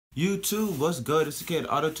YouTube, what's good? It's the kid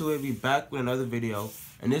Otto 2 back with another video.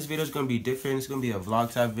 And this video is going to be different. It's going to be a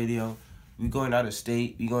vlog type video. We going out of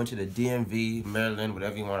state. We going to the DMV, Maryland,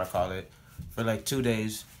 whatever you want to call it, for like 2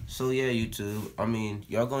 days. So yeah, YouTube, I mean,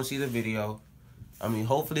 y'all going to see the video. I mean,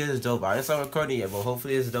 hopefully it's dope. I ain't started recording yet, but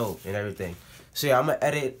hopefully it's dope and everything. So yeah, I'm gonna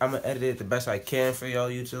edit it the best I can for y'all,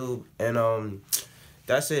 YouTube. And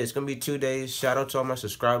that's it. It's going to be 2 days. Shout out to all my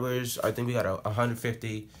subscribers. I think we got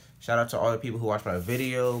 150. Shout out to all the people who watch my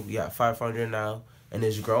video. We got 500 now, and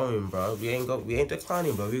it's growing, bro. We ain't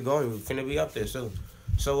declining, bro. We're going. We're finna be up there soon.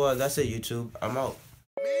 So that's it, YouTube. I'm out.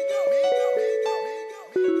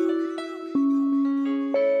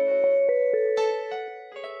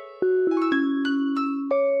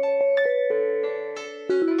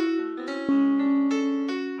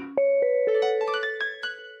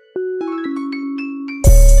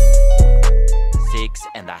 Six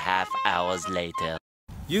and a half hours later.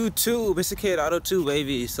 YouTube, it's the kid Otto 2,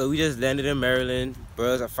 baby. So we just landed in Maryland,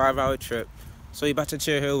 bro. It's a 5-hour trip. So we about to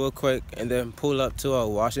chill here real quick and then pull up to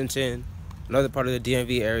Washington, another part of the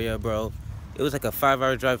DMV area, bro. It was like a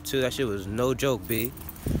 5-hour drive too. That shit was no joke, B.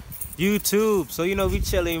 YouTube, so you know we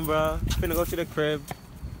chilling, bro. Finna go to the crib,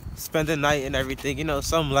 spend the night and everything. You know,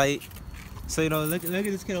 some light. So you know, look at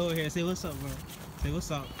this kid over here. Say what's up, bro. Say what's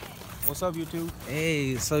up. What's up, YouTube?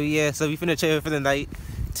 Hey, so yeah, so we finna chill here for the night.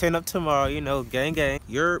 Turn up tomorrow, you know, gang.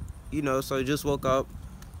 You're, you know, so just woke up.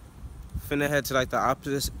 Finna head to like the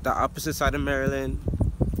opposite side of Maryland.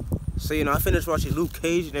 So you know, I finished watching Luke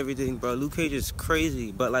Cage and everything, bro. Luke Cage is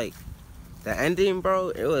crazy, but like the ending, bro,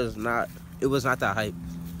 it was not that hype.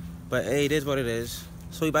 But hey, it is what it is.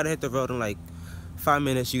 So we about to hit the road in like 5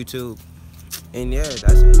 minutes, YouTube. And yeah,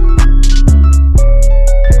 that's it.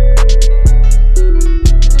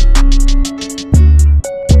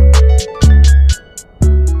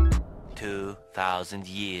 2,000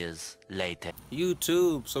 years later.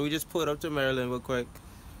 YouTube, so we just pulled up to Maryland real quick.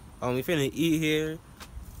 We finna eat here,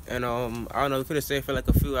 and I don't know, we finna stay for like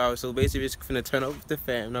a few hours. So basically, just finna turn up the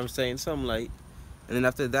fan. You know what I'm saying, something light, and then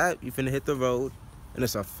after that, you finna hit the road, and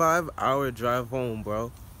it's a 5-hour drive home,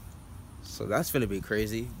 bro. So that's finna be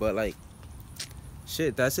crazy, but like,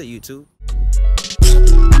 shit, that's it, YouTube.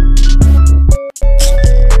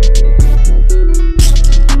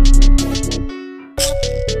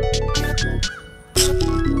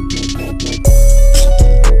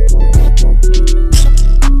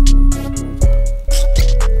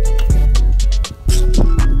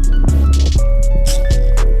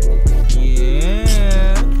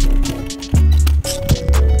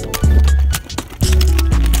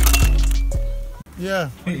 Yeah.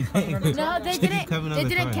 No, they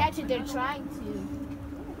didn't catch it. They're trying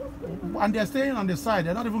to. And they're staying on the side.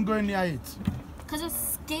 They're not even going near it. Because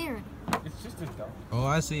it's scared. It's just a dog. Oh,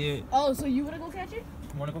 I see it. Oh, so you want to go catch it?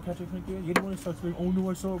 You want to go catch it, Frankie? You don't want to start saying, oh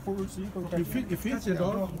no, I saw it forward, so you go catch it. If it's a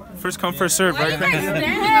dog. First come, first serve, right? Why you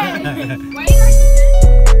guys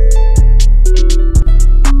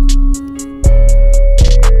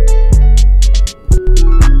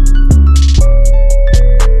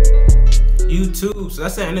YouTube, so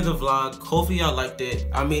that's the end of the vlog. Hopefully y'all liked it.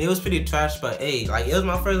 I mean, it was pretty trash, but hey, like it was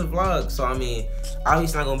my first vlog, so I mean, obviously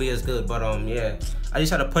it's not gonna be as good, but yeah, I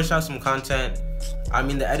just had to push out some content. I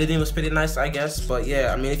mean, the editing was pretty nice, I guess, but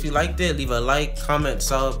yeah, I mean, if you liked it, leave a like, comment,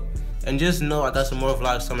 sub, and just know I got some more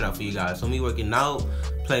vlogs coming out for you guys. So me working out,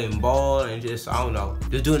 playing ball, and just, I don't know,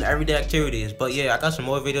 just doing everyday activities. But yeah, I got some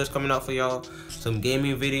more videos coming out for y'all, some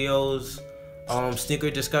gaming videos, sneaker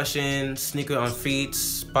discussions, sneaker on feeds,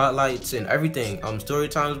 spotlights, and everything. Story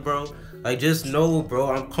times, bro. Like, just know, bro,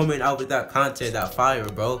 I'm coming out with that content, that fire,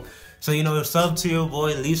 bro. So you know, sub to your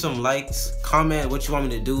boy, leave some likes, comment what you want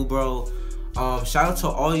me to do, bro. Shout out to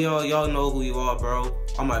all y'all know who you are, bro.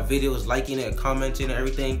 All my videos, liking it, commenting and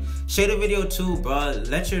everything. Share the video too, bro.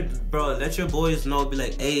 Let your boys know, be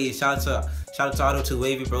like, hey, shout out to Otto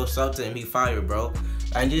 2, bro. Sub to him, he fire, bro.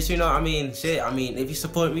 And just, you know, I mean, shit, I mean, if you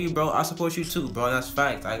support me, bro, I support you too, bro. That's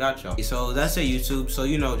fact. I got y'all. So that's it, YouTube. So,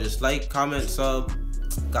 you know, just like, comment, sub.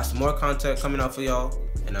 Got some more content coming out for y'all.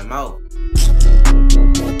 And I'm out.